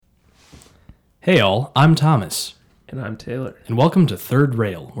Hey all, I'm Thomas, And I'm Taylor. and welcome to Third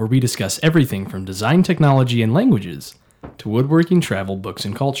Rail, where we discuss everything from design technology and languages to woodworking, travel, books,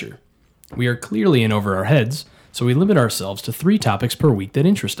 and culture. We are clearly in over our heads, so we limit ourselves to 3 topics per week that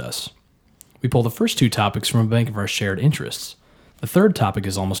interest us. We pull the first 2 topics from a bank of our shared interests. The third topic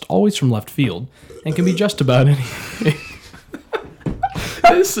is almost always from left field and can be just about anything.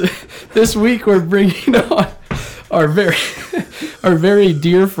 This week we're bringing on our very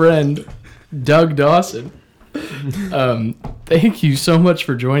dear friend, Doug Dawson. Thank you so much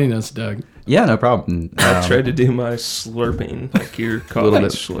for joining us, Doug. Yeah, no problem. I tried to do my slurping like your coffee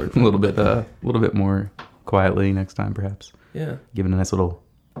slurping. A little bit more quietly next time, perhaps. Yeah. Give it a nice little.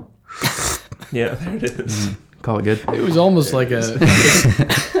 Yeah, there it is. Call it good. It was almost like a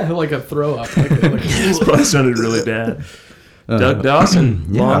like a throw up. This probably sounded really bad. Doug Dawson,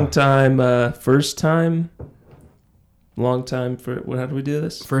 yeah. long time, first time, long time for. How do we do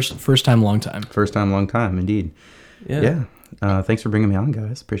this? First time, long time. First time, long time, indeed. Yeah. Thanks for bringing me on,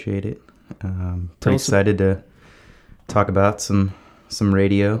 guys. Appreciate it. Tell Pretty us- excited to talk about some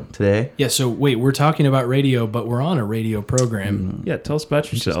radio today. Yeah. So wait, we're talking about radio, but we're on a radio program. Yeah. Tell us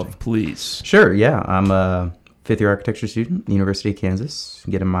about yourself, please. Sure. Yeah, I'm a fifth-year architecture student, University of Kansas,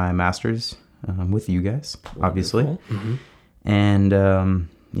 getting my master's with you guys, obviously. Wonderful. Mm-hmm. And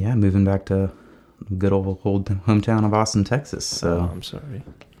moving back to good old hometown of Austin, Texas. So I'm sorry.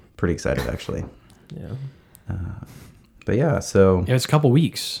 pretty excited, actually. Yeah. But yeah, so Yeah, it's a couple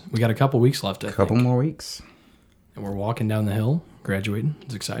weeks. We got a couple weeks left. a couple more weeks. and we're walking down the hill, graduating.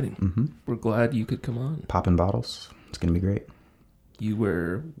 It's exciting. We're glad you could come on. Popping bottles. It's going to be great.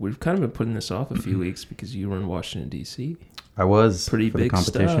 We've kind of been putting this off a few weeks because you were in Washington, D.C. I was Pretty for big the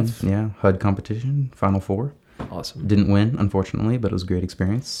competition. stuff. Yeah, HUD competition, Final Four. Awesome. Didn't win, unfortunately, but it was a great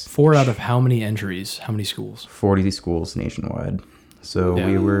experience. 4 out of how many entries? How many schools? 40 schools nationwide. So Yeah,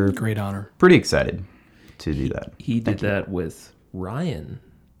 we were great honor. pretty excited to do that. He did that with Ryan.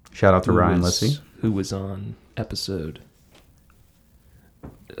 Shout out to who Ryan was- Lissy. who was on episode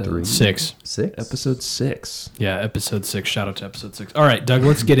 6. 6? Episode 6. Yeah, episode 6. Shout out to episode 6. All right, Doug,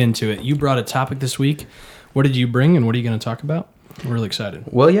 let's get into it. You brought a topic this week. What did you bring, and what are you going to talk about? I'm really excited.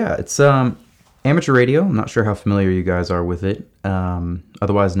 Well, yeah, it's amateur radio. I'm not sure how familiar you guys are with it.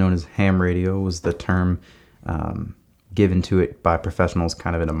 Otherwise known as ham radio was the term given to it by professionals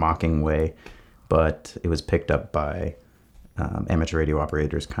kind of in a mocking way, but it was picked up by amateur radio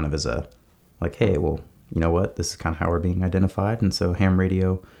operators kind of as a, like, hey, well, you know what? This is kind of how we're being identified. And so ham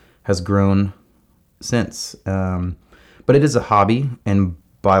radio has grown since. But it is a hobby and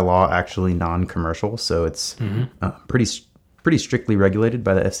by law actually non-commercial. So it's pretty strictly regulated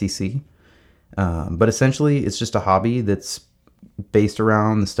by the FCC. But essentially, it's just a hobby that's based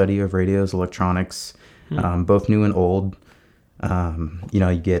around the study of radios, electronics, both new and old.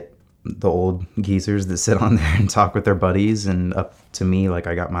 You get the old geezers that sit on there and talk with their buddies. And up to me, like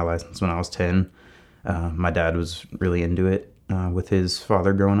I got my license when I was 10. My dad was really into it with his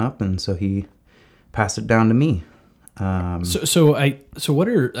father growing up, and so he passed it down to me. So what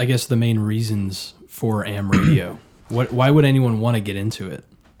are, I guess, the main reasons for AM radio? Why would anyone want to get into it?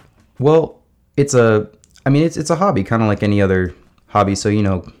 Well, it's a hobby, kind of like any other hobby.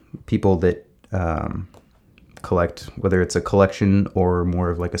 So, people that collect, whether it's a collection or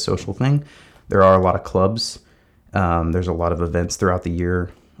more of like a social thing, there are a lot of clubs. There's a lot of events throughout the year.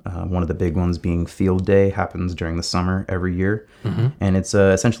 One of the big ones being Field Day happens during the summer every year. And it's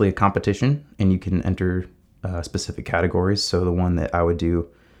essentially a competition, and you can enter specific categories. So the one that I would do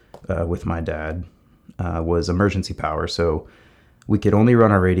with my dad was emergency power. So we could only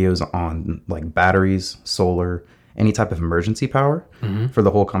run our radios on like batteries, solar, any type of emergency power for the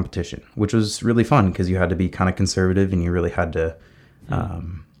whole competition, which was really fun because you had to be kind of conservative and you really had to,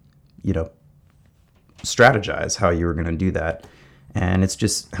 strategize how you were going to do that. And it's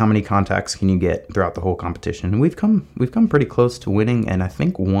just how many contacts can you get throughout the whole competition. And we've come pretty close to winning, and I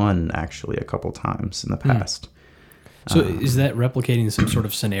think won actually a couple times in the past. So is that replicating some sort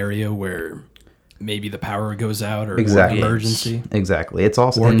of scenario where maybe the power goes out or Exactly. emergency? Exactly. It's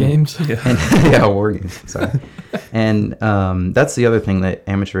also War games? War games. Sorry. And that's the other thing that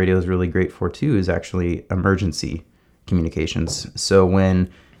amateur radio is really great for too, is actually emergency communications. So when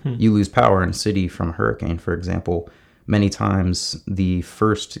you lose power in a city from a hurricane, for example, many times the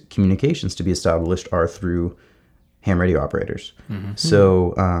first communications to be established are through ham radio operators.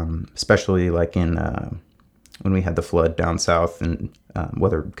 So especially like in when we had the flood down south, and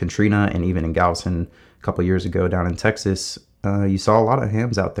whether Katrina and even in Galveston a couple years ago down in Texas, you saw a lot of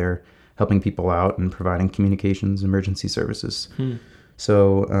hams out there helping people out and providing communications emergency services.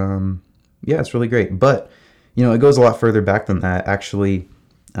 So it's really great. But it goes a lot further back than that. Actually,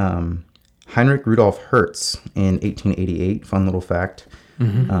 Heinrich Rudolf Hertz in 1888. Fun little fact.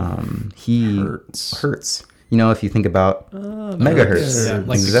 Hertz. You know, if you think about megahertz, Yeah,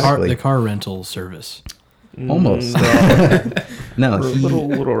 like exactly. the car rental service. Almost. No, We're a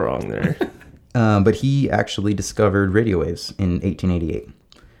little wrong there. but he actually discovered radio waves in 1888,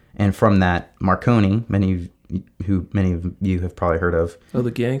 and from that, Marconi, many of you have probably heard of. Oh,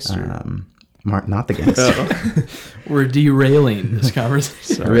 the gangster. Not the gangster. We're derailing this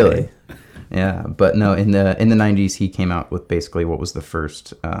conversation. Sorry. Really? Yeah, but no. In the 90s, he came out with basically what was the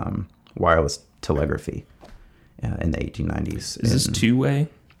first wireless telegraphy in the 1890s. Is this two-way?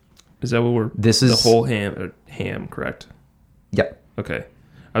 Is that what we're... This the is whole ham, correct? Yep. Okay.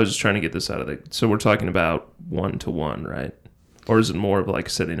 I was just trying to get this out of the... So we're talking about 1-to-1, right? Or is it more of like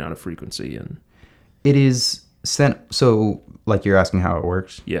setting out a frequency and... It is sent. So, like, you're asking how it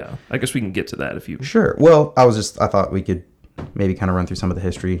works. Yeah. I guess we can get to that if you... Sure. Well, I thought we could maybe kind of run through some of the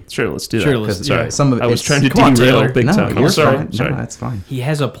history. Sure, let's do Sure, that. let's do Sorry. it. Some of I was it's- trying to Come on, derail Taylor. big No, time. you're I'm sorry. fine. Sorry. No, that's fine. He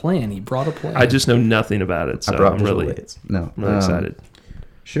has a plan. He brought a plan. I just know nothing about it, so I brought I'm visual really aids. No, really excited.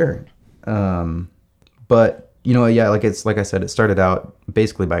 Sure. But you know, yeah, like I said, it started out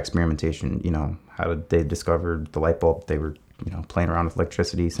basically by experimentation. You know, how did they discover the light bulb? They were, you know, playing around with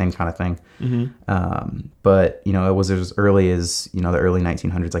electricity, same kind of thing. But you know, it was as early as, you know, the early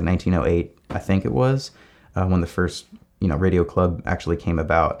 1900s, like 1908, I think it was, when the first, you know, radio club actually came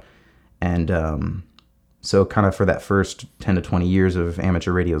about. And so kind of for that first 10 to 20 years of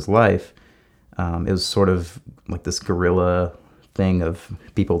amateur radio's life, it was sort of like this guerrilla thing of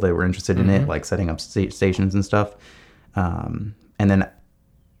people that were interested in it, like setting up stations and stuff. And then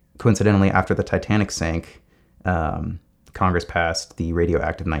coincidentally, after the Titanic sank, Congress passed the Radio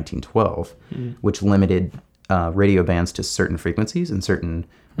Act of 1912, which limited radio bands to certain frequencies and certain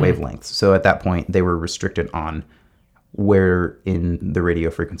wavelengths. So at that point, they were restricted on where in the radio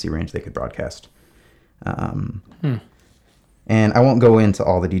frequency range they could broadcast. And I won't go into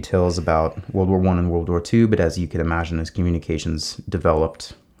all the details about World War I and World War II, but as you can imagine, as communications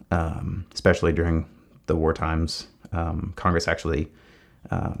developed, especially during the war times, Congress actually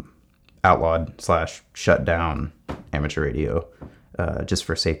outlawed / shut down amateur radio just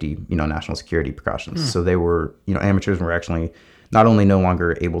for safety, you know, national security precautions. So they were, you know, amateurs were actually not only no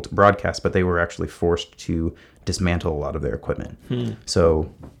longer able to broadcast, but they were actually forced to dismantle a lot of their equipment.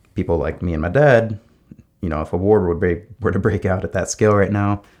 So people like me and my dad, you know, if a war were to break out at that scale right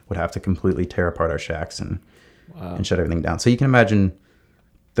now, would have to completely tear apart our shacks and shut everything down. So you can imagine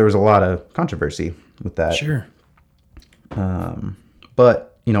there was a lot of controversy with that. Sure.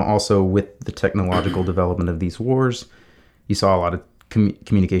 But, you know, also with the technological development of these wars, you saw a lot of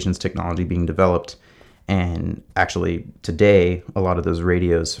communications technology being developed. And actually today, a lot of those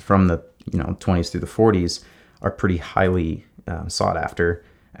radios from the, you know, 20s through the 40s are pretty highly sought after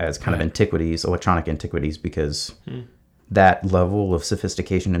as kind of antiquities, electronic antiquities, because that level of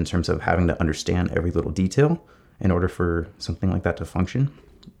sophistication in terms of having to understand every little detail in order for something like that to function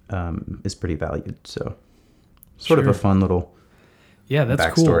is pretty valued. So sort of a fun little that's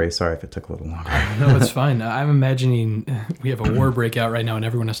backstory. cool. Sorry if it took a little longer. No, it's fine. I'm imagining we have a war breakout right now and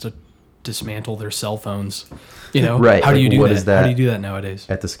everyone has to dismantle their cell phones. You know, Right. How do you do What that? is that? How do you do that nowadays?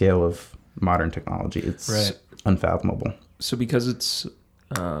 At the scale of modern technology, it's unfathomable. So because it's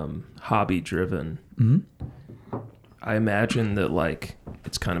hobby driven, I imagine that like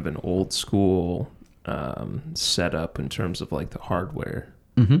it's kind of an old school setup in terms of like the hardware.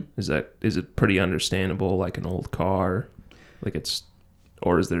 Is it pretty understandable like an old car? Like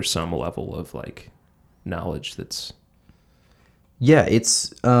or is there some level of like knowledge that's... Yeah,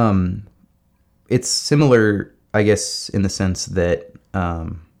 it's similar, I guess, in the sense that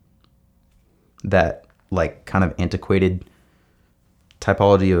that like kind of antiquated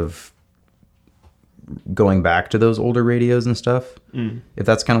typology of going back to those older radios and stuff. If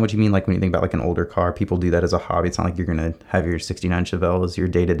that's kind of what you mean, like when you think about like an older car, people do that as a hobby. It's not like you're gonna have your '69 Chevelle as your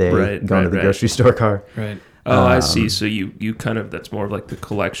day-to-day going to the grocery store car. Right. Oh, I see. So you kind of, that's more of like the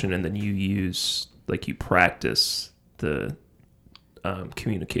collection, and then you use, like you practice the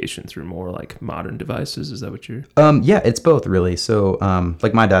communication through more like modern devices. Is that what you're... Yeah, it's both really. So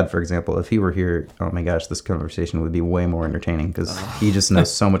like my dad, for example, if he were here, oh my gosh, this conversation would be way more entertaining because he just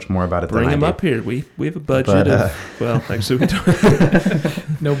knows so much more about it Bring than I him do. up here. We have a budget But, of... Well, actually we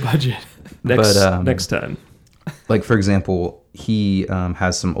don't. No budget. Next time. Like, for example, he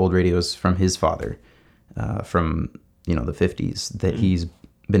has some old radios from his father from, you know, the 50s that he's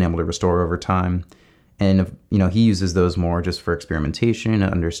been able to restore over time. And, you know, he uses those more just for experimentation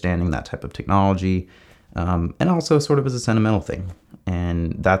and understanding that type of technology, and also sort of as a sentimental thing.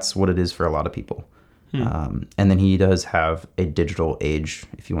 And that's what it is for a lot of people. And then he does have a digital age,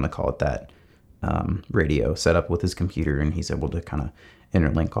 if you want to call it that, radio set up with his computer, and he's able to kind of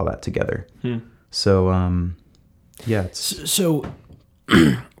interlink all that together. So, yeah. So,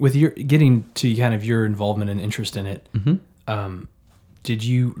 with your getting to kind of your involvement and interest in it, do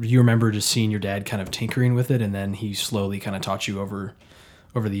you remember just seeing your dad kind of tinkering with it, and then he slowly kind of taught you over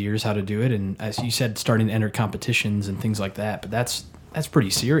the years how to do it, and as you said, starting to enter competitions and things like that. But that's pretty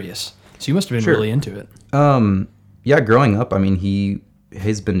serious. So you must have been really into it. Yeah, growing up, I mean,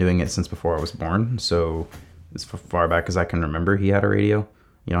 he's been doing it since before I was born. So as far back as I can remember, he had a radio.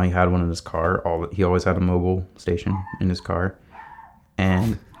 You know, he had one in his car. He always had a mobile station in his car.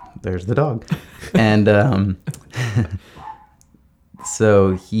 And there's the dog. And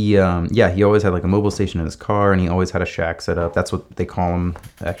so he always had like a mobile station in his car, and he always had a shack set up. That's what they call them.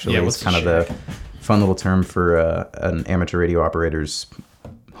 Actually, it's kind of the fun little term for an amateur radio operator's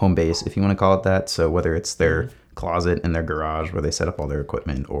home base, if you want to call it that. So whether it's their closet in their garage where they set up all their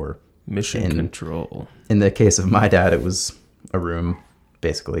equipment, or mission control. In the case of my dad, it was a room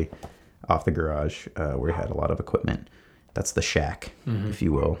basically off the garage where he had a lot of equipment. That's the shack, if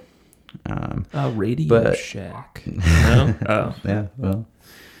you will. Radio shack. No? Oh. Yeah, well.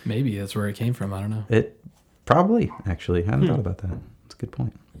 Maybe that's where it came from. I don't know. It probably, actually. I hadn't thought about that. That's a good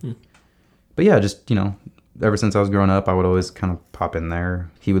point. But yeah, just, you know, ever since I was growing up, I would always kind of pop in there.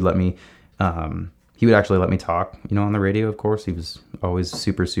 He would actually let me talk, you know, on the radio, of course. He was always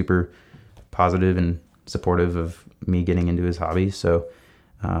super, super positive and supportive of me getting into his hobby. So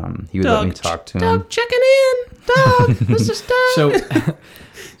he would let me talk to him. Dog checking in. Dog, this is Dog.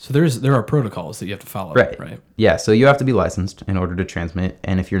 So there are protocols that you have to follow, right? Yeah, so you have to be licensed in order to transmit,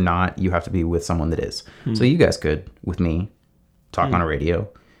 and if you're not, you have to be with someone that is. So you guys could, with me, talk on a radio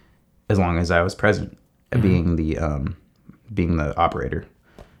as long as I was present, being the operator,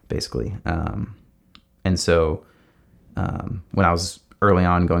 basically. And so when I was early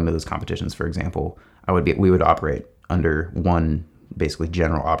on going to those competitions, for example, we would operate under one basically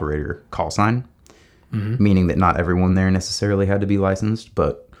general operator call sign, meaning that not everyone there necessarily had to be licensed,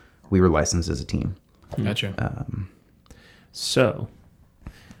 but we were licensed as a team. Gotcha. So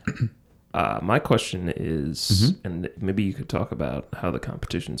my question is, and maybe you could talk about how the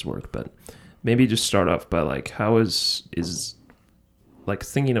competitions work, but maybe just start off by like, how is like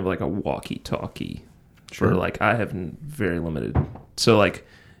thinking of like a walkie-talkie. Sure. For like, I have very limited. So like,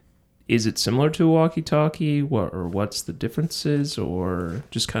 is it similar to a walkie-talkie, or what's the differences, or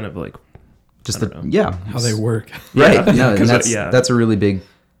just kind of like, just how they work. Right. No, and that's a really big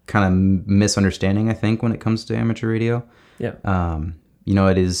kind of misunderstanding, I think, when it comes to amateur radio. Yeah. You know,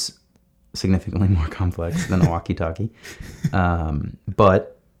 it is significantly more complex than a walkie-talkie.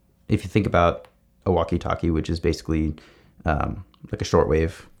 But if you think about a walkie-talkie, which is basically like a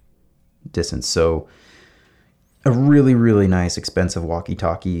shortwave distance, so a really, really nice, expensive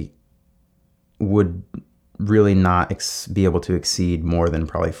walkie-talkie would really not be able to exceed more than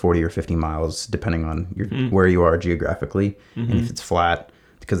probably 40 or 50 miles, depending on where you are geographically, and if it's flat,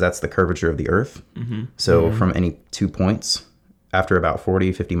 because that's the curvature of the Earth. So from any 2 points, after about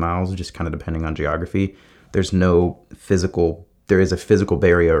 40, 50 miles, just kind of depending on geography, there is a physical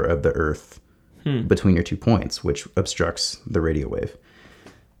barrier of the Earth between your 2 points, which obstructs the radio wave.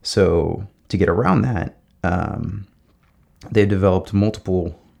 So to get around that, they've developed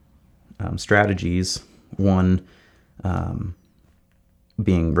multiple strategies. One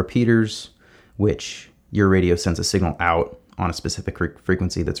being repeaters, which your radio sends a signal out on a specific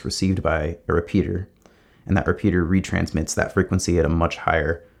frequency that's received by a repeater, and that repeater retransmits that frequency at a much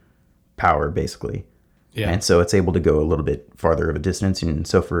higher power, basically. Yeah. And so it's able to go a little bit farther of a distance. And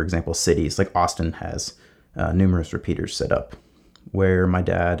so, for example, cities like Austin has numerous repeaters set up where my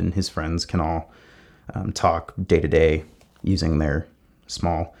dad and his friends can all talk day to day using their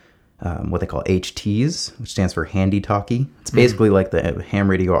small, what they call HTs, which stands for handy talkie. It's basically like the ham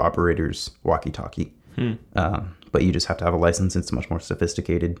radio operator's walkie-talkie. But you just have to have a license. It's much more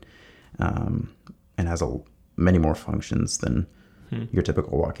sophisticated and has many more functions than your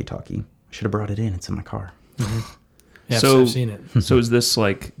typical walkie-talkie. I should have brought it in. It's in my car. Yeah, so I've seen it. So is this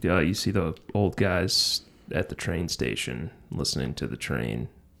like you see the old guys at the train station listening to the train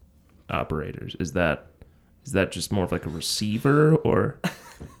operators? Is that just more of like a receiver, or?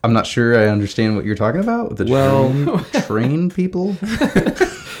 I'm not sure I understand what you're talking about. Train people?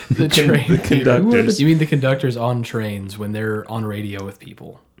 The conductors. You mean the conductors on trains when they're on radio with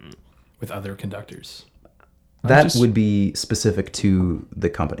people, with other conductors? That would be specific to the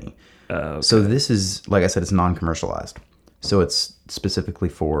company. Okay. So this is, like I said, it's non-commercialized. So it's specifically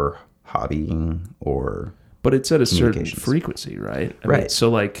for hobbying or. But it's at a certain frequency, right? Right.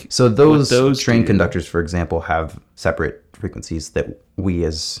 Mean, so those train conductors, for example, have separate frequencies that we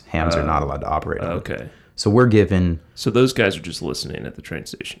as hams are not allowed to operate on. Okay. So we're given, So those guys are just listening at the train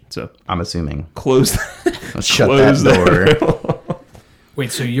station. So I'm assuming, close. shut Close that door.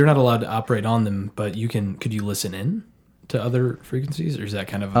 Wait, so you're not allowed to operate on them, but you can? Could you listen in to other frequencies, or is that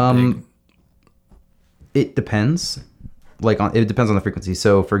kind of a big? It depends. It depends on the frequency.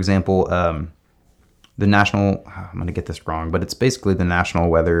 So, for example, the national, I'm going to get this wrong, but it's basically the national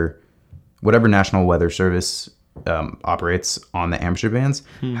weather, whatever National Weather Service operates on the amateur bands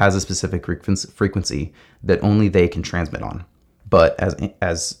has a specific frequency that only they can transmit on. But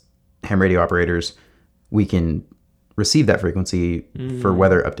as ham radio operators, we can receive that frequency for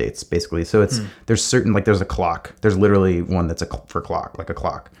weather updates, basically. So there's certain, like there's a clock. There's literally one that's for clock, like a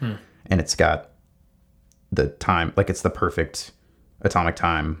clock. And it's got the time, like it's the perfect atomic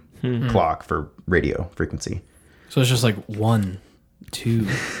time clock for radio frequency. So it's just like 1, 2,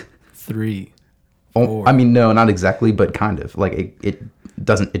 3. Oh, I mean, no, not exactly, but kind of. Like it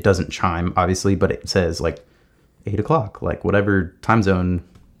doesn't chime, obviously, but it says like 8 o'clock, like whatever time zone,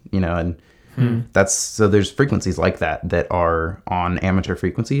 and that's, so there's frequencies like that are on amateur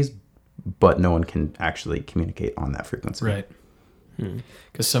frequencies, but no one can actually communicate on that frequency. Right.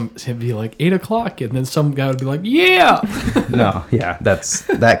 Because it'd be like 8 o'clock, and then some guy would be like, "Yeah." No, yeah,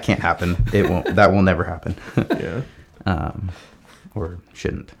 that can't happen. That will never happen. Yeah. Or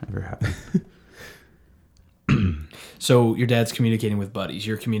shouldn't ever happen. So your dad's communicating with buddies.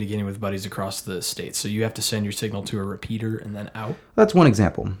 You're communicating with buddies across the states. So you have to send your signal to a repeater and then out. That's one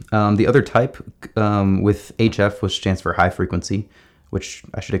example. The other type with HF, which stands for high frequency, which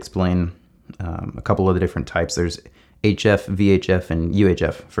I should explain a couple of the different types. There's HF, VHF, and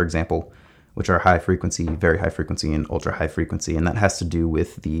UHF, for example, which are high frequency, very high frequency, and ultra high frequency. And that has to do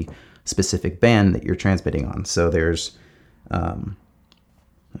with the specific band that you're transmitting on. So there's, let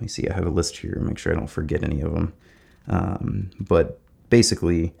me see, I have a list here, make sure I don't forget any of them. But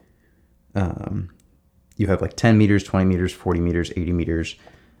basically, you have like 10 meters, 20 meters, 40 meters, 80 meters,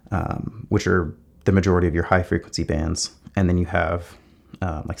 which are the majority of your high frequency bands. And then you have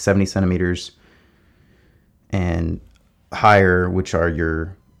like 70 centimeters and higher, which are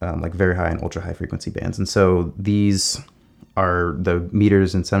your like very high and ultra high frequency bands. And so these are the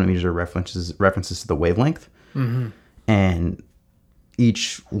meters and centimeters are references to the wavelength. And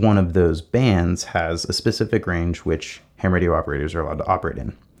each one of those bands has a specific range which ham radio operators are allowed to operate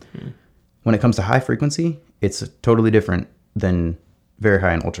in. When it comes to high frequency, it's totally different than very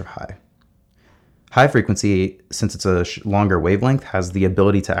high and ultra high. High frequency, since it's a longer wavelength, has the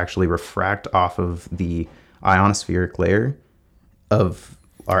ability to actually refract off of the ionospheric layer of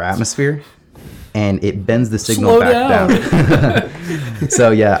our atmosphere, and it bends the signal down.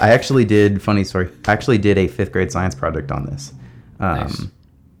 So yeah, I actually did a 5th grade science project on this. Nice.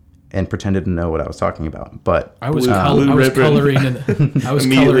 And pretended to know what I was talking about, but I was Blue ribbon. coloring. I was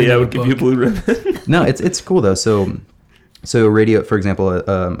Immediately, coloring I would give you a blue ribbon. no, it's cool though. So radio, for example,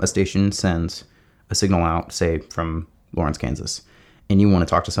 a station sends a signal out, say from Lawrence, Kansas, and you want to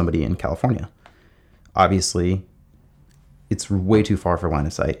talk to somebody in California. Obviously, it's way too far for line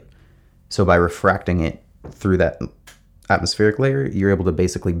of sight. So by refracting it through that atmospheric layer, you're able to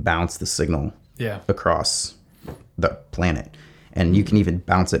basically bounce the signal across the planet. And you can even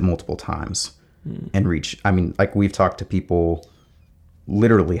bounce it multiple times and reach. I mean, like we've talked to people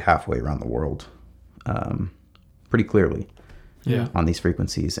literally halfway around the world pretty clearly on these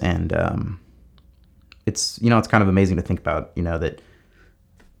frequencies. And it's kind of amazing to think about, that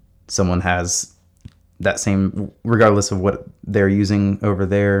someone has that same, regardless of what they're using over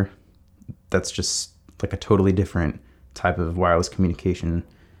there, that's just like a totally different type of wireless communication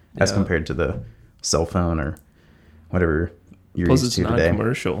as compared to the cell phone or whatever you're Plus, used it's to today.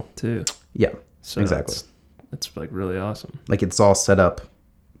 non-commercial too. Yeah, So exactly. It's like really awesome. Like it's all set up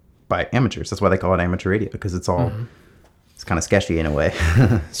by amateurs. That's why they call it amateur radio, because it's all it's kind of sketchy in a way.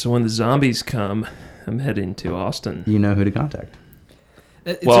 So when the zombies come, I'm heading to Austin. You know who to contact.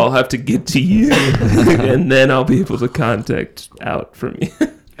 I'll have to get to you, and then I'll be able to contact out from you.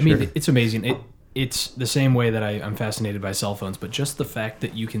 I mean, it's amazing. It's the same way that I'm fascinated by cell phones, but just the fact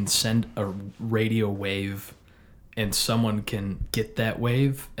that you can send a radio wave and someone can get that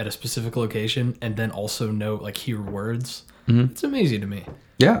wave at a specific location and then also hear words. It's amazing to me.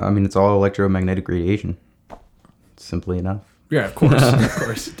 Yeah, I mean, it's all electromagnetic radiation. Simply enough. Yeah, of course. Of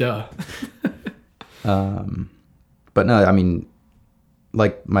course. Duh. But no, I mean,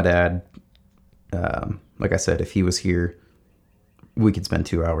 like my dad, like I said, if he was here, we could spend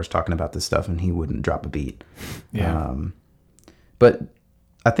 2 hours talking about this stuff and he wouldn't drop a beat. Yeah. But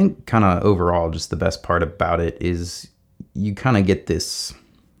I think kind of overall, just the best part about it is you kind of get this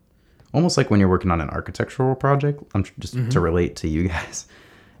almost like when you're working on an architectural project. I'm just to relate to you guys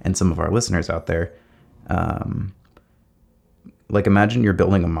and some of our listeners out there. Like imagine you're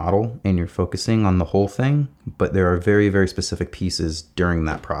building a model and you're focusing on the whole thing, but there are very, very specific pieces during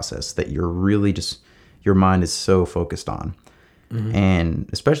that process that you're really your mind is so focused on. And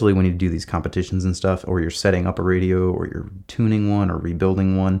especially when you do these competitions and stuff, or you're setting up a radio or you're tuning one or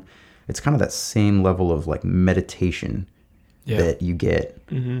rebuilding one, it's kind of that same level of like meditation that you get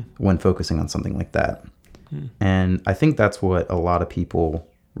when focusing on something like that. And I think that's what a lot of people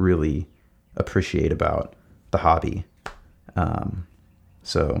really appreciate about the hobby.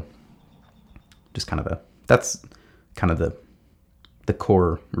 So just that's kind of the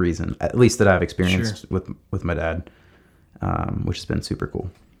core reason, at least that I've experienced with my dad, which has been super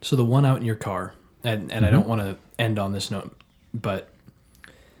cool. So the one out in your car, and I don't want to end on this note, but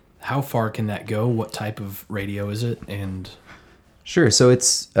how far can that go? What type of radio is it? And sure. So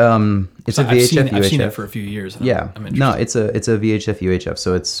it's a VHF UHF. I've seen it for a few years. Yeah. I'm No, it's a VHF UHF.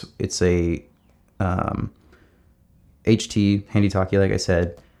 So it's a HT handy talkie, like I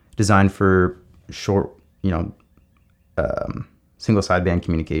said, designed for short, single sideband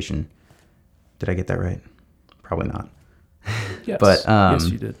communication. Did I get that right? Probably not. Yes. But yes,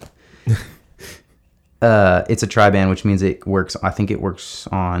 you did. it's a tri-band, which means it works. I think it works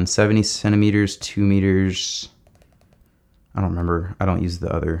on 70 centimeters, 2 meters. I don't remember. I don't use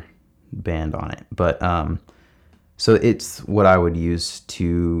the other band on it, but so it's what I would use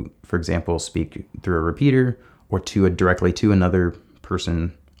to, for example, speak through a repeater or directly to another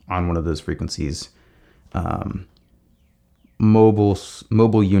person on one of those frequencies.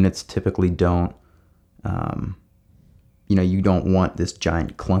 Mobile units typically don't. You don't want this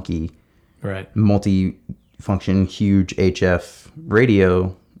giant clunky, multi-function, huge HF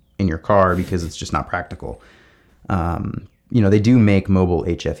radio in your car because it's just not practical. They do make mobile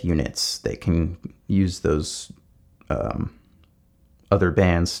HF units that can use those other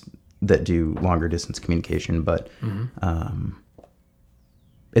bands that do longer distance communication, but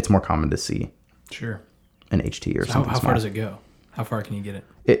it's more common to see. Sure. An HT or something. How far does it go? How far can you get it?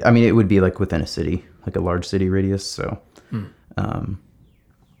 It would be like within a city, like a large city radius. So,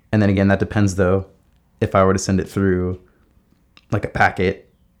 and then again, that depends though. If I were to send it through like a packet,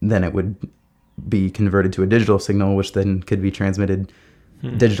 then it would be converted to a digital signal, which then could be transmitted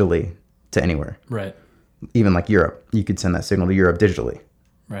digitally to anywhere. Right. Even like Europe, you could send that signal to Europe digitally.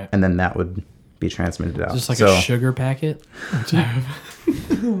 Right. And then that would be transmitted out. Just like a sugar packet? I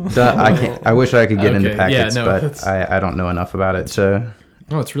wish I could get into packets, but I don't know enough about it to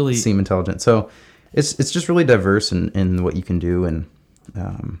it's really seem intelligent. So it's just really diverse in what you can do, and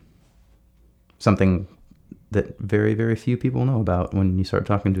something that very, very few people know about. When you start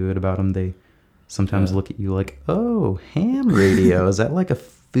talking to it about them, they sometimes look at you like, oh, ham radio. Is that like a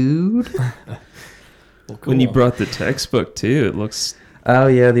food? Well, cool. When you brought the textbook too, it looks... Oh,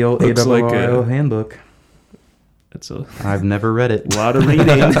 yeah, the old looks like ARRL handbook. I've never read it. A lot of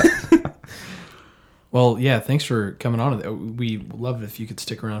reading. Well, yeah, thanks for coming on. We love it if you could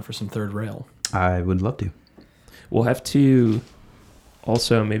stick around for some third rail. I would love to. We'll have to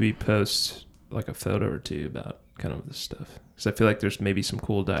also maybe post like a photo or two about kind of this stuff. Because I feel like there's maybe some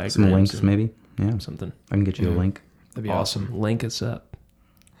cool diagrams. Some links, maybe. Yeah. Something. I can get you a link. That'd be awesome. Link us up.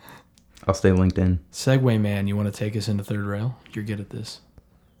 I'll stay linked in. Segway man, you want to take us into third rail? You're good at this.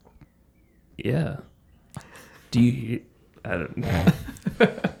 Yeah. Do you hear... I don't know.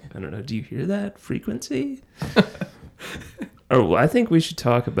 I don't know. Do you hear that frequency? Oh, I think we should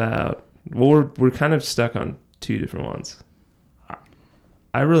talk about... Well, we're kind of stuck on two different ones.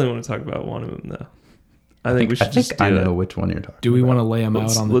 I really want to talk about one of them, though. I think we should just do I know it. which one you're talking about. Do we want to lay them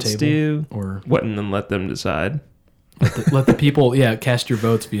out on the let's table? do or what, and then let them decide? let the people, cast your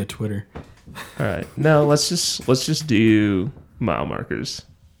votes via Twitter. All right. No, let's just do mile markers.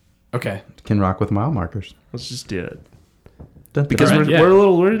 Okay. Can rock with mile markers. Let's just do it. Because Because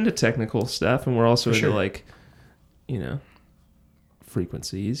we're into technical stuff, and we're also into like,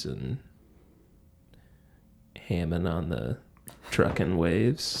 frequencies and hamming on the trucking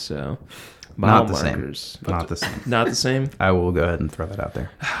waves. So mile markers. Not the same. Not the same. I will go ahead and throw that out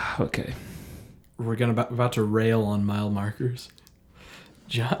there. Okay. We're about to rail on mile markers.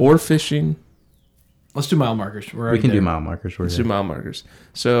 John, Or fishing. let's do mile markers. We can do mile markers. Let's do mile markers.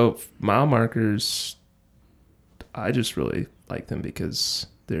 So mile markers, I just really like them because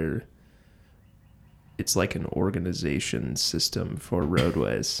it's like an organization system for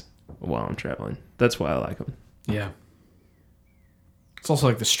roadways while I'm traveling. That's why I like them. Yeah. It's also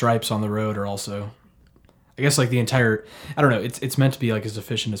like the stripes on the road are also, I guess, like the entire, I don't know, it's meant to be like as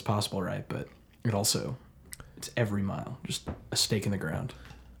efficient as possible, right? But it's every mile, just a stake in the ground.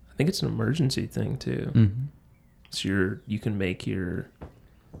 I think it's an emergency thing too. Mm-hmm. So you can make your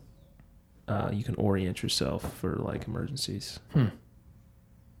you can orient yourself for like emergencies.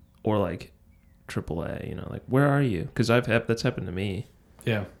 Or like AAA, you know, like where are you? Because that's happened to me.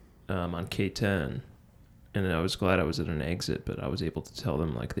 Yeah. On K10, and I was glad I was at an exit, but I was able to tell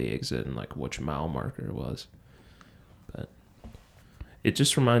them like the exit and like which mile marker it was. But it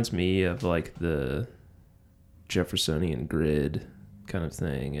just reminds me of like the Jeffersonian grid kind of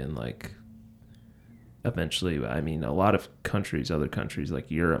thing, and like eventually, I mean, a lot of other countries like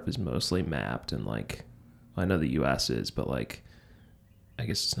Europe is mostly mapped, and like I know the US is, but like I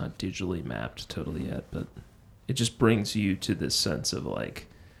guess it's not digitally mapped totally yet, but it just brings you to this sense of like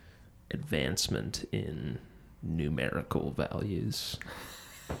advancement in numerical values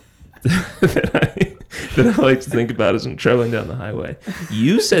that I like to think about as I'm traveling down the highway.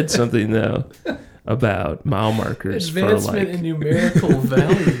 You said something though about mile markers Advancement in numerical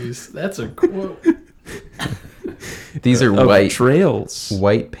values. That's a quote. These are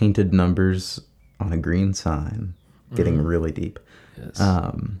white painted numbers on a green sign. Getting really deep. Yes.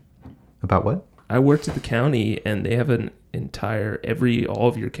 About what? I worked at the county, and they have an entire all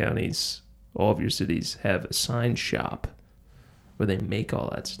of your counties, all of your cities have a sign shop where they make all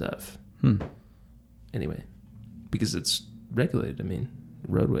that stuff. Anyway, because it's regulated. I mean,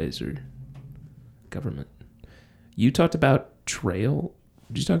 roadways are government. You talked about trail.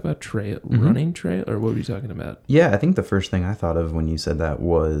 Did you talk about trail, running trail, or what were you talking about? Yeah, I think the first thing I thought of when you said that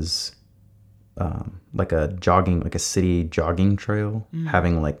was like a city jogging trail,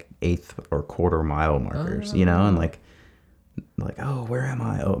 having like eighth or quarter mile markers, you know, and like, oh, where am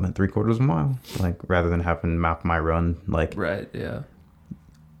I? Oh, I'm at 3/4 of a mile. Like, rather than having map my run, like, Right, yeah.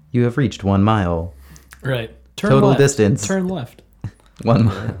 you have reached 1 mile. Right. Turn Total left. distance. Turn left. 1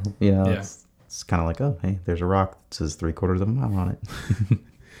 mile. You know, Yeah. it's kind of like, oh, hey, there's a rock that says 3/4 of a mile on it.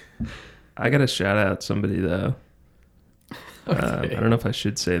 I got to shout out somebody, though. Okay. I don't know if I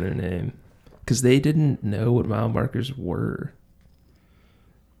should say their name, because they didn't know what mile markers were.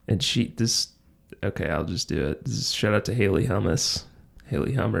 And I'll just do it. This is shout out to Haley Hummus.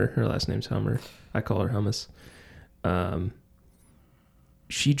 Haley Hummer. Her last name's Hummer. I call her Hummus.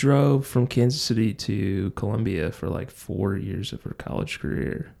 She drove from Kansas City to Columbia for like 4 years of her college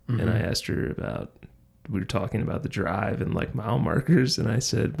career. And I asked her we were talking about the drive and like mile markers. And I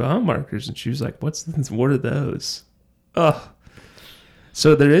said, mile markers. And she was like, what are those? Oh,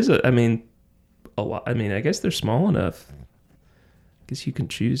 so there is a lot. I mean, I guess they're small enough. I guess you can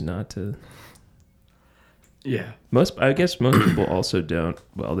choose not to. Yeah. I guess most people also don't.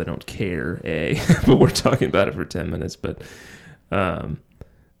 Well, they don't care. But we're talking about it for 10 minutes. But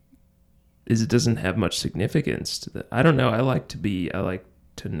it doesn't have much significance to that. I don't know. I like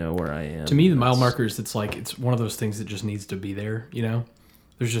to know where I am. To me, the mile markers, it's one of those things that just needs to be there. You know,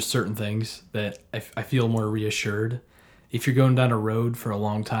 there's just certain things that I feel more reassured. If you're going down a road for a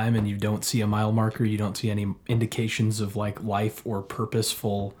long time and you don't see a mile marker, you don't see any indications of like life or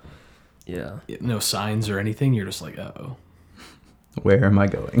purposeful, no signs or anything. You're just like, uh-oh. Where am I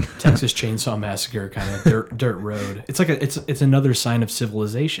going? Texas Chainsaw Massacre kind of dirt road. It's like it's another sign of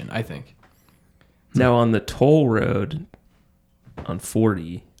civilization, I think. Now on the toll road on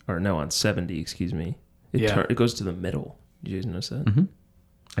 40 on 70, excuse me, it goes to the middle. Did you guys notice that? Mm-hmm.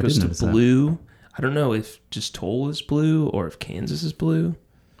 It goes to blue. I don't know if just toll is blue or if Kansas is blue.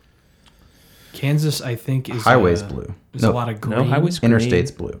 Kansas, I think, is highway's blue. There's a lot of green. No, highway's green.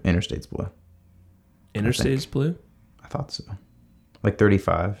 Interstate's blue. Interstate's blue. Interstate's blue? I thought so. Like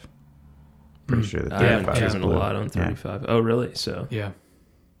 35. Pretty sure that 35 I haven't is driven blue. a lot on 35. Yeah. Oh, really? So yeah.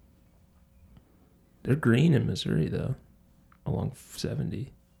 They're green in Missouri, though, along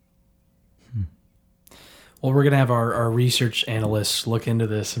 70. Well, we're going to have our research analysts look into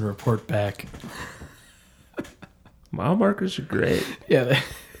this and report back. Mile markers are great. Yeah.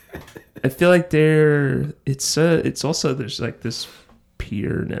 I feel like it's also, there's like this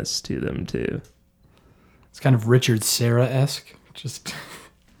pureness to them, too. It's kind of Richard Serra-esque. Just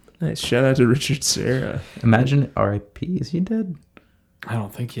nice. Shout out to Richard Serra. Imagine R.I.P. Is he dead? I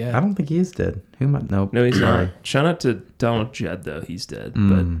don't think yet. I don't think he is dead. Who might? Nope. No, he's not. Shout out to Donald Judd, though. He's dead.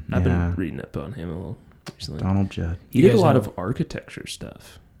 But I've been reading up on him a little recently. Donald Judd. He did a lot of architecture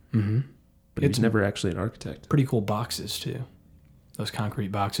stuff. Mm-hmm. But he's never actually an architect. Pretty cool boxes, too. Those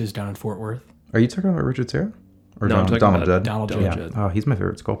concrete boxes down in Fort Worth. Are you talking about Richard Serra? Or no, I'm talking Donald about Judd? Donald Judd. Oh, he's my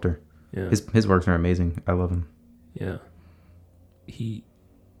favorite sculptor. Yeah. His works are amazing. I love him. Yeah.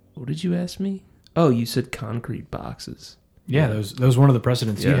 What did you ask me? Oh, you said concrete boxes. Yeah, that was one of the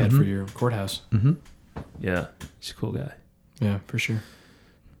precedents you had for your courthouse. Mm-hmm. Yeah, he's a cool guy. Yeah, for sure.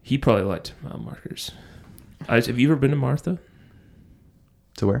 He probably liked mile markers. Have you ever been to Martha?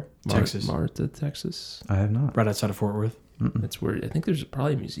 To where? Texas. Martha, Texas. I have not. Right outside of Fort Worth. That's where I think there's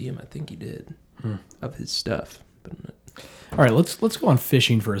probably a museum. I think he did of his stuff. But All right, let's go on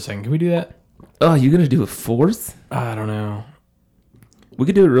fishing for a second. Can we do that? oh, you gonna do a fourth? I don't know. We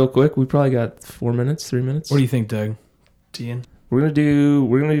could do it real quick. We probably got 4 minutes, 3 minutes. What do you think, Doug? Tian? We're gonna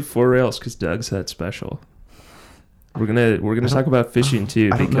do 4 rails because Doug's that special. We're gonna talk about fishing too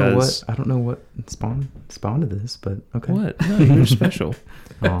I because don't know what spawned to this, but okay. what? No, you're special.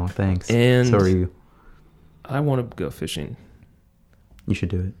 Oh, thanks. And so are you. I want to go fishing. You should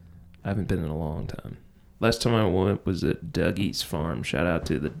do it. I haven't been in a long time. Last time I went was at Dougie's farm. Shout out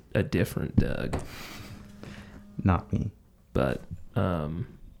to a different Doug. Not me. But yeah,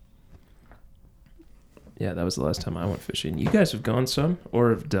 that was the last time I went fishing. You guys have gone some,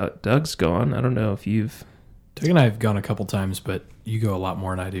 or if Doug's gone. I don't know if you've. Doug and I have gone a couple times, but you go a lot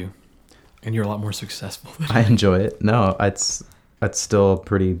more than I do, and you're a lot more successful than I enjoy it. No, it's still a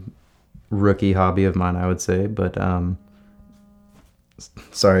pretty rookie hobby of mine, I would say. But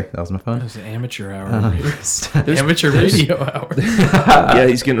sorry, that was my It phone. was an amateur hour. Amateur radio hour. Yeah,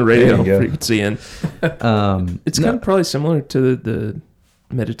 he's getting a radio There you go. frequency in. It's kind of probably similar to the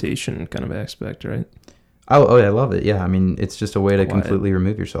meditation kind of aspect, right? Oh, yeah, I love it. Yeah, I mean, it's just a way to Quiet. completely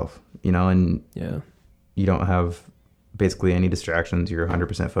remove yourself, and Yeah. you don't have basically any distractions. You're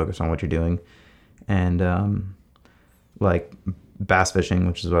 100% focused on what you're doing. And like bass fishing,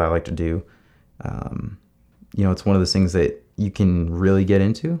 which is what I like to do, it's one of those things that you can really get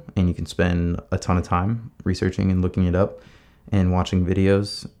into, and you can spend a ton of time researching and looking it up and watching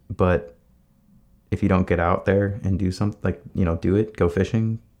videos. But if you don't get out there and do something, like, do it, go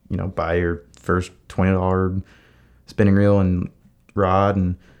fishing, buy your first $20 spinning reel and rod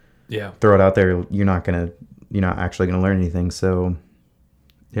and Yeah. throw it out there, you're not actually gonna learn anything. So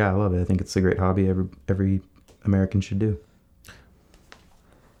yeah, I love it. I think it's a great hobby every American should do.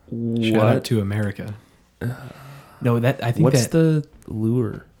 Shout out to America. No, I think What's that the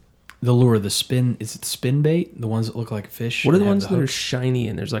lure? the lure, the spin, is it spin bait? The ones that look like fish? What are and the have ones that are hooks? shiny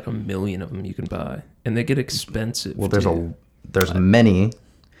and there's like a million of them you can buy, and they get expensive? Well, too. there's many.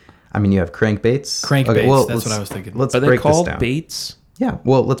 I mean, you have crankbaits. Crankbaits, that's what I was thinking. Let's Are they break called this down. baits? Yeah,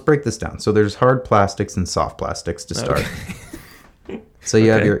 well, let's break this down. So there's hard plastics and soft plastics to start. So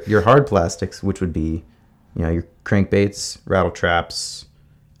you have your hard plastics, which would be, your crankbaits, rattle traps.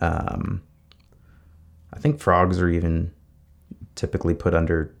 I think frogs are even typically put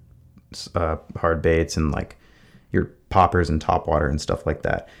under hard baits, and like your poppers and topwater and stuff like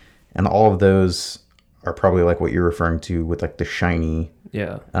that. And all of those are probably like what you're referring to with like the shiny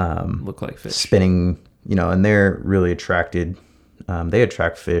Yeah. Look like fish. spinning, and they're really attracted. They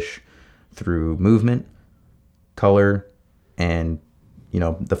attract fish through movement, color, and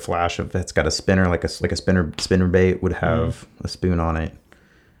the flash of it's got a spinner, like a spinner bait would have a spoon on it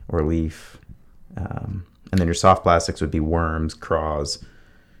or a leaf. And then your soft plastics would be worms, craws,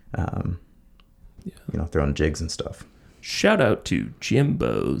 throwing jigs and stuff. Shout out to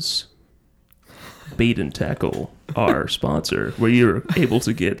Jimbo's Bait and Tackle, our sponsor, where you're able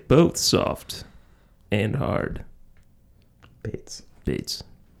to get both soft and hard Baits. baits.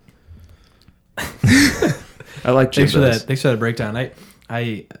 I like Thanks Jimbo's. for that breakdown.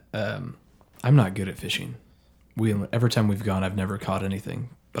 I'm not good at fishing. Every time we've gone, I've never caught anything,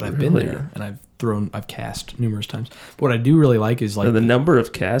 but I've been Really? there and I've cast numerous times. But what I do really like is like the number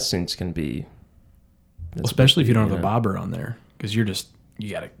of castings can be, especially if you don't have a bobber on there, because you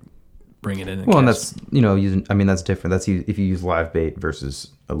got to bring it in. And Well, and cast. that's that's different. That's if you use live bait versus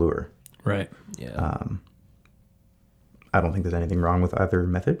a lure. right. Yeah. I don't think there's anything wrong with either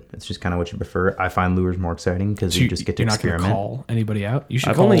method. It's just kind of what you prefer. I find lures more exciting because So you just get to you're not going to experiment. call anybody out. You should.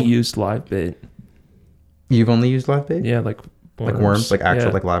 I've call, only used live bait. You've only used live bait? Yeah, like Worms, like actual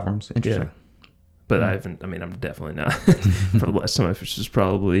Yeah. like live worms. Interesting. Yeah. But I haven't. I mean, I'm definitely not. For the last time I fished was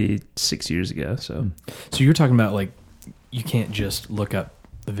probably 6 years ago. So So you're talking about like you can't just look up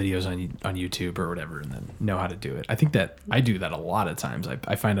the videos on YouTube or whatever and then know how to do it. I think that I do that a lot of times.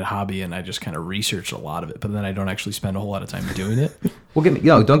 I find a hobby and I just kind of research a lot of it, but then I don't actually spend a whole lot of time doing it. Well,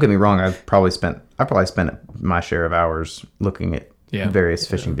 don't get me wrong. I probably spent my share of hours looking at various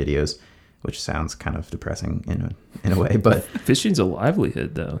fishing videos, which sounds kind of depressing in a way, but fishing's a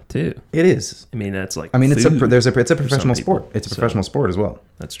livelihood, though, too. it is. I mean, that's like. I mean, it's food a for some professional people. sport. It's a So, professional sport as well.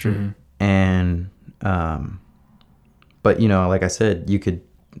 That's true. And but like I said, you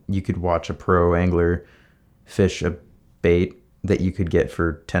could watch a pro angler fish a bait that you could get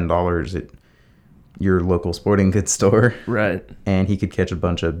for $10 at your local sporting goods store, Right. and he could catch a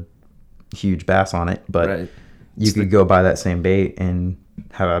bunch of huge bass on it. But Right. you could go buy that same bait and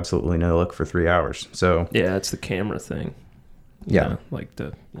have absolutely no luck for 3 hours. So Yeah, it's the camera thing. Yeah.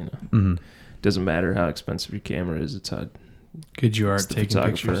 Doesn't matter how expensive your camera is. It's how Good you are it's at the taking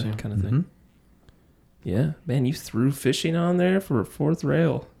photographer pictures. Yeah. kind of thing. Yeah, man, you threw fishing on there for a fourth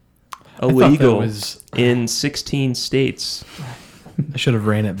rail. I thought that Illegal was- in 16 states. I should have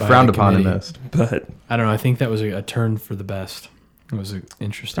ran it by Frowned the upon in committee. most. But I don't know. I think that was a turn for the best. It was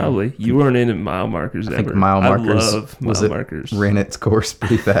interesting. probably you weren't into mile markers I ever. think mile markers I love mile markers. ran its course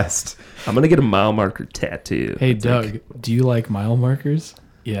pretty fast. I'm gonna get a mile marker tattoo. Hey, I think. Doug, do you like mile markers?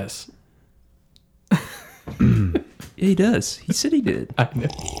 Yes. Yeah, he does. He said he did. I know.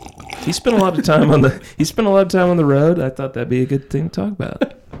 He spent a lot of time on the road. I thought that'd be a good thing to talk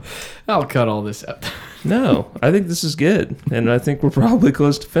about. I'll cut all this out. No, I think this is good, and I think we're probably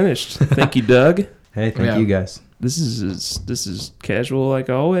close to finished. Thank you, Doug. Hey, thank Yeah. you guys. This is casual like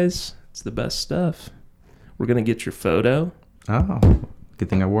always. It's the best stuff. We're gonna get your photo. Oh, good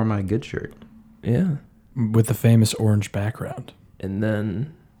thing I wore my good shirt. Yeah, With the famous orange background. and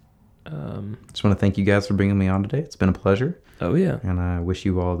then, Just want to thank you guys for bringing me on today. It's been a pleasure, oh yeah, and I wish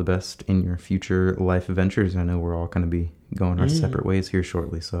you all the best in your future life adventures. I know we're all going to be going our separate ways here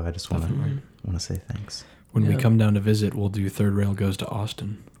shortly, so I just want to say thanks. When we Yeah. come down to visit, we'll do Third Rail Goes to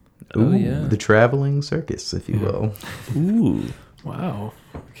Austin. Oh, yeah. The traveling circus, if you Yeah. will. ooh, Wow.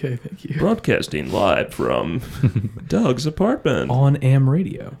 Okay, thank you. broadcasting live from Doug's apartment. On AM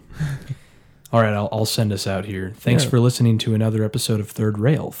Radio. All right, I'll send us out here. Thanks Yeah. for listening to another episode of Third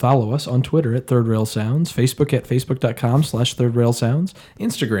Rail. Follow us on Twitter at Third Rail Sounds, Facebook at facebook.com/Third Rail Sounds,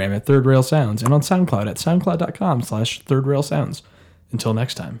 Instagram at Third Rail Sounds, and on SoundCloud at soundcloud.com/Third Rail Sounds. Until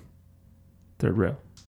next time. Third rail.